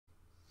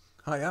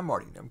Hi, I'm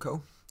Marty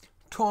Nemko.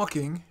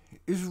 Talking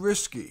is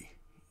risky.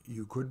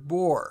 You could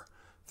bore.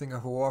 Think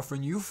of how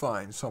often you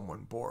find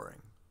someone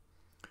boring.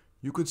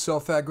 You could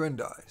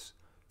self-aggrandize.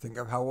 Think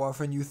of how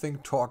often you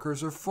think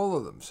talkers are full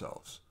of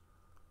themselves.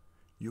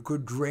 You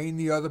could drain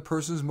the other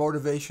person's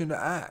motivation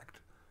to act.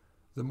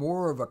 The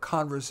more of a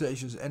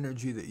conversation's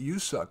energy that you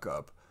suck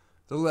up,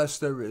 the less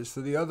there is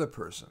for the other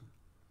person.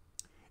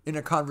 In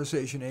a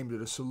conversation aimed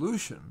at a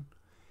solution,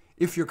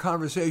 if your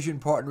conversation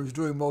partner is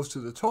doing most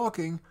of the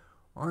talking,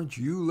 aren't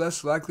you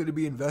less likely to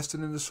be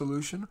invested in the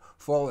solution,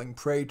 falling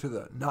prey to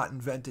the not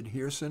invented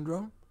here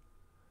syndrome?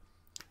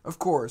 Of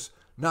course,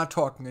 not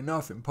talking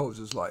enough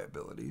imposes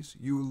liabilities.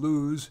 You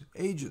lose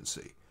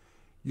agency.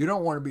 You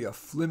don't want to be a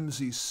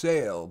flimsy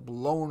sail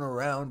blown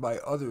around by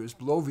others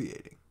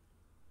bloviating.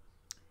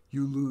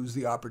 You lose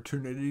the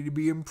opportunity to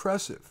be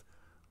impressive.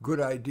 Good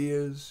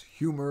ideas,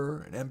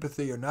 humor, and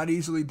empathy are not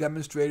easily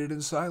demonstrated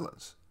in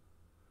silence.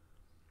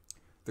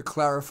 The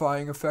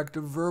clarifying effect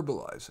of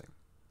verbalizing.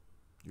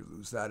 You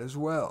lose that as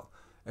well.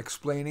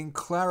 Explaining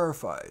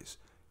clarifies,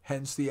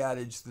 hence the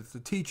adage that the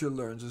teacher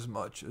learns as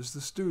much as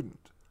the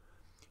student.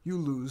 You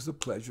lose the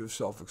pleasure of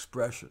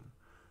self-expression.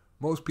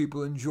 Most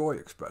people enjoy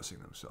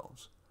expressing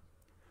themselves.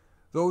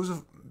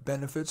 Those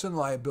benefits and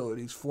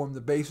liabilities form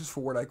the basis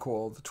for what I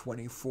call the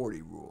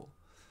 20-40 rule.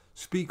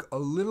 Speak a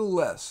little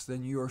less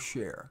than your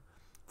share.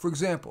 For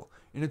example,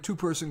 in a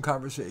two-person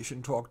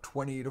conversation, talk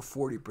 20 to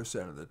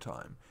 40% of the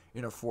time.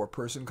 In a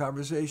four-person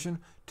conversation,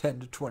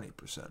 10 to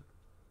 20%.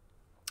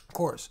 Of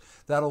course,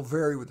 that'll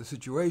vary with the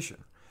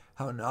situation,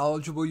 how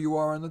knowledgeable you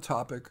are on the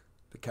topic,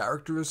 the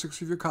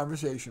characteristics of your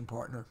conversation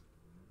partner,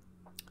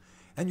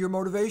 and your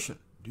motivation.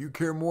 Do you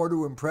care more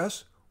to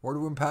impress or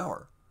to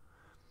empower?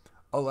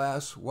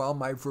 Alas, while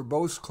my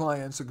verbose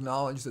clients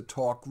acknowledge that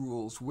talk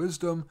rules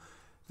wisdom,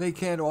 they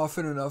can't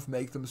often enough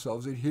make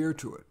themselves adhere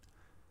to it.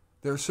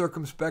 Their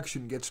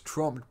circumspection gets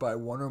trumped by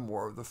one or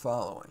more of the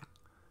following: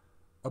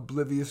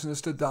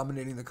 obliviousness to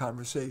dominating the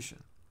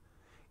conversation.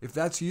 If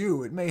that's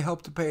you, it may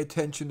help to pay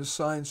attention to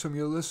signs from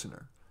your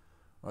listener.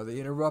 Are they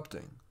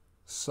interrupting,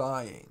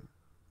 sighing,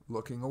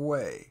 looking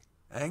away,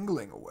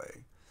 angling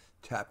away,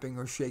 tapping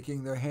or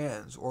shaking their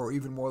hands, or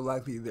even more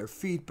likely their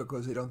feet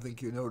because they don't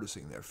think you're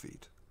noticing their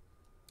feet?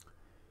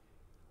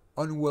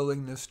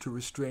 Unwillingness to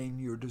restrain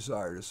your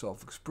desire to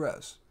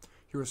self-express.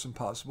 Here are some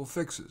possible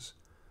fixes.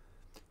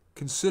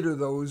 Consider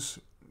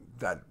the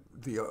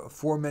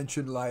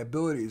aforementioned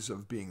liabilities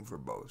of being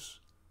verbose.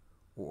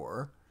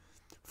 Or,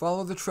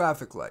 follow the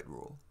traffic light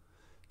rule.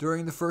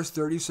 During the first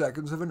 30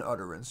 seconds of an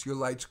utterance, your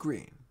light's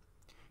green.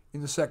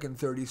 In the second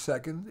 30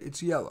 seconds,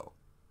 it's yellow.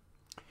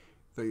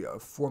 The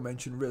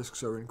aforementioned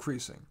risks are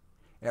increasing.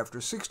 After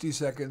 60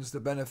 seconds, the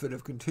benefit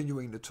of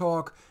continuing to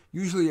talk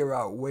usually are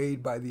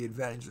outweighed by the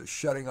advantage of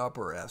shutting up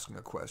or asking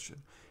a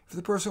question. If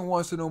the person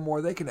wants to know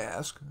more, they can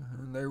ask,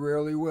 and they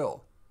rarely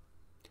will.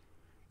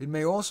 It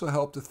may also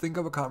help to think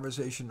of a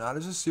conversation not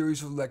as a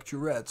series of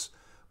lecturettes,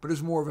 but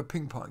as more of a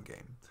ping-pong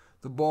game.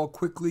 The ball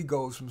quickly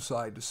goes from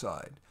side to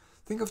side.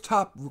 Think of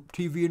top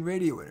TV and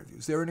radio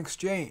interviews. They're an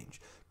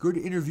exchange. Good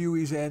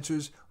interviewees'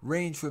 answers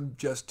range from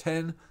just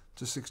 10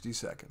 to 60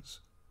 seconds.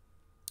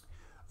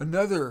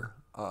 Another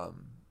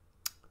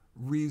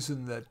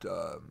reason that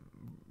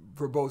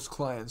verbose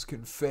clients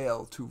can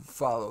fail to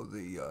follow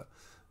the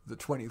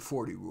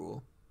 20-40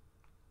 rule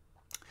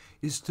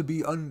is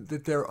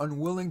that they're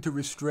unwilling to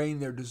restrain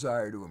their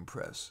desire to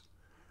impress.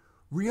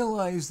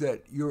 Realize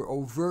that your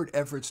overt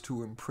efforts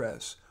to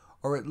impress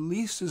are at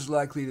least as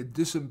likely to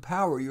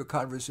disempower your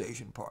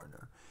conversation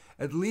partner,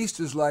 at least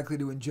as likely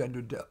to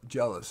engender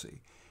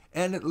jealousy,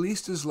 and at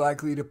least as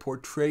likely to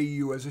portray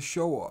you as a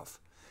show-off.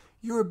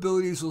 Your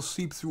abilities will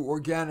seep through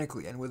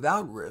organically and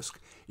without risk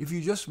if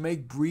you just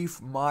make brief,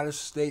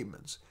 modest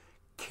statements,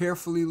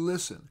 carefully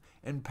listen,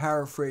 and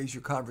paraphrase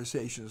your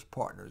conversation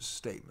partner's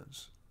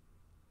statements.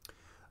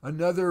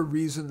 Another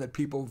reason that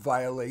people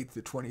violate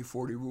the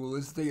 20-40 rule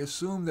is they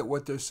assume that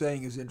what they're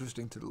saying is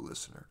interesting to the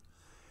listener.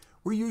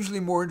 We're usually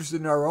more interested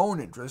in our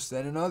own interests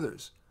than in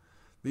others.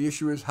 The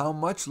issue is how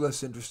much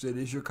less interested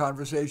is your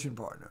conversation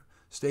partner.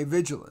 Stay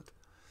vigilant.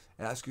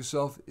 Ask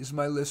yourself, is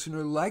my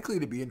listener likely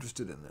to be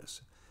interested in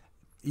this?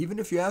 Even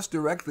if you ask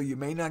directly, you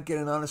may not get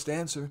an honest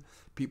answer.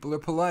 People are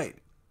polite.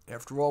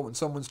 After all, when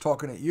someone's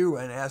talking at you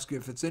and asks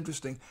if it's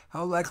interesting,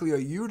 how likely are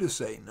you to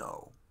say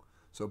no?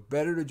 So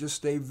better to just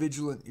stay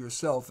vigilant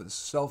yourself and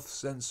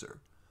self-censor.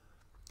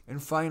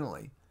 And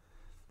finally,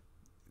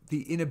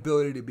 the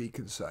inability to be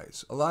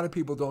concise. A lot of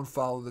people don't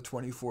follow the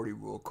 20-40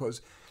 rule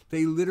because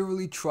they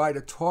literally try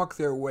to talk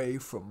their way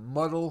from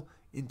muddle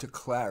into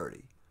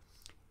clarity.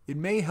 It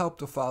may help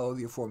to follow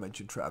the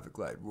aforementioned traffic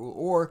light rule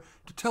or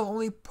to tell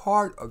only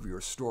part of your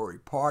story,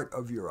 part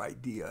of your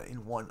idea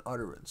in one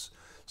utterance.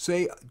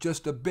 Say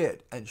just a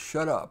bit and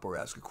shut up or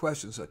ask a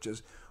question such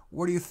as,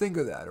 what do you think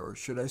of that? Or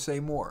should I say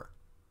more?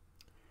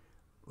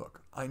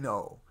 Look, I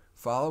know,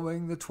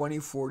 following the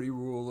 20-40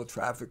 rule, the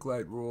traffic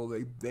light rule,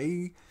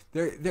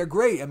 they're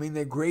great. I mean,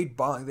 they're great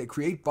bonds. They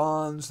create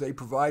bonds, they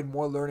provide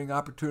more learning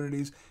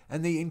opportunities,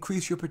 and they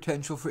increase your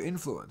potential for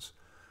influence.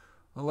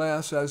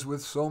 Alas, as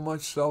with so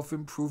much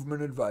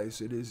self-improvement advice,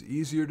 it is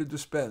easier to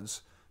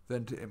dispense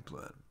than to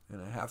implement.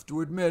 And I have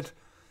to admit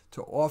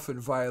to often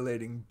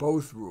violating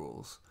both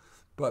rules,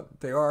 but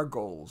they are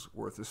goals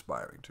worth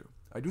aspiring to.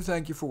 I do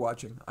thank you for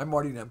watching. I'm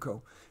Marty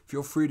Nemko.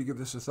 Feel free to give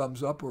this a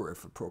thumbs up or,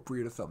 if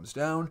appropriate, a thumbs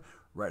down.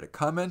 Write a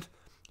comment,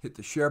 hit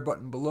the share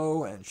button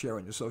below, and share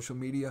on your social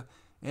media,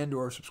 and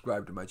or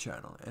subscribe to my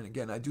channel. And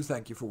again, I do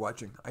thank you for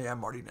watching. I am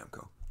Marty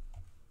Nemko.